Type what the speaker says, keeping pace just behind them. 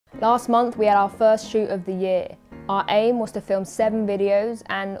Last month we had our first shoot of the year. Our aim was to film 7 videos,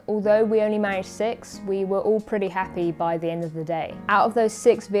 and although we only managed 6, we were all pretty happy by the end of the day. Out of those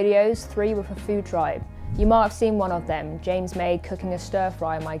 6 videos, 3 were for FoodTribe. You might have seen one of them, James made cooking a stir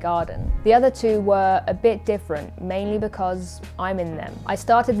fry in my garden. The other 2 were a bit different, mainly because I'm in them. I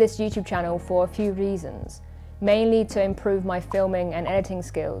started this YouTube channel for a few reasons. Mainly to improve my filming and editing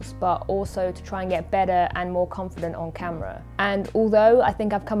skills, but also to try and get better and more confident on camera. And although I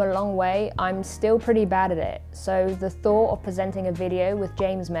think I've come a long way, I'm still pretty bad at it. So the thought of presenting a video with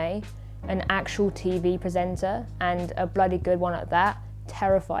James May, an actual TV presenter, and a bloody good one at that,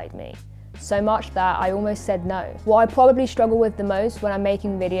 terrified me. So much that I almost said no. What I probably struggle with the most when I'm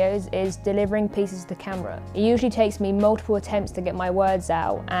making videos is delivering pieces to camera. It usually takes me multiple attempts to get my words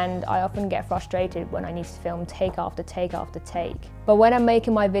out, and I often get frustrated when I need to film take after take after take. But when I'm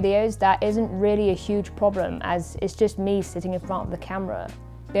making my videos, that isn't really a huge problem, as it's just me sitting in front of the camera.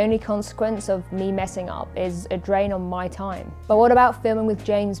 The only consequence of me messing up is a drain on my time. But what about filming with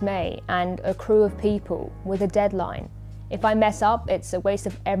James May and a crew of people with a deadline? If I mess up, it's a waste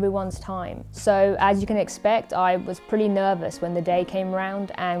of everyone's time. So as you can expect, I was pretty nervous when the day came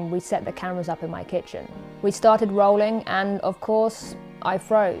around and we set the cameras up in my kitchen. We started rolling and of course, I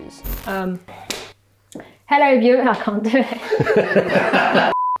froze. Hello viewers, I can't do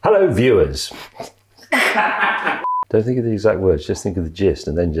it. Hello viewers. Don't think of the exact words, just think of the gist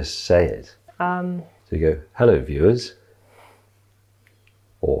and then just say it. So you go, hello viewers,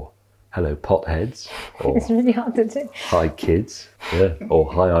 or hello potheads, or it's really hard to do. Hi kids, yeah, or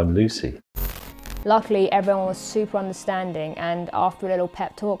hi I'm Lucy. Luckily everyone was super understanding, and after a little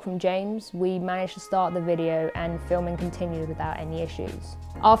pep talk from James, we managed to start the video and filming continued without any issues.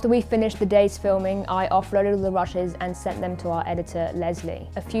 After we finished the day's filming, I offloaded all the rushes and sent them to our editor Leslie.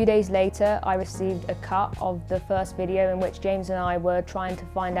 A few days later I received a cut of the first video in which James and I were trying to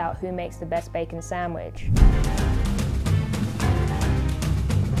find out who makes the best bacon sandwich.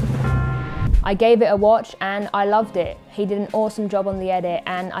 I gave it a watch and I loved it. He did an awesome job on the edit,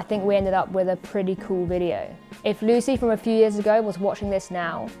 and I think we ended up with a pretty cool video. If Lucy from a few years ago was watching this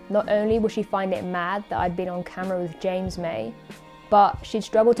now, not only would she find it mad that I'd been on camera with James May, but she'd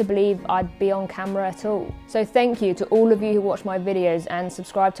struggle to believe I'd be on camera at all. So thank you to all of you who watch my videos and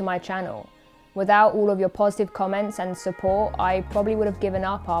subscribe to my channel. Without all of your positive comments and support, I probably would have given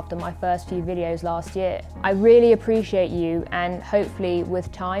up after my first few videos last year. I really appreciate you, and hopefully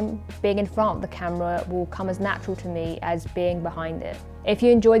with time, being in front of the camera will come as natural to me as being behind it. If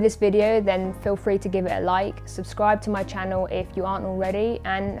you enjoyed this video, then feel free to give it a like, subscribe to my channel if you aren't already,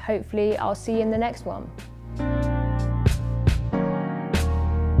 and hopefully I'll see you in the next one.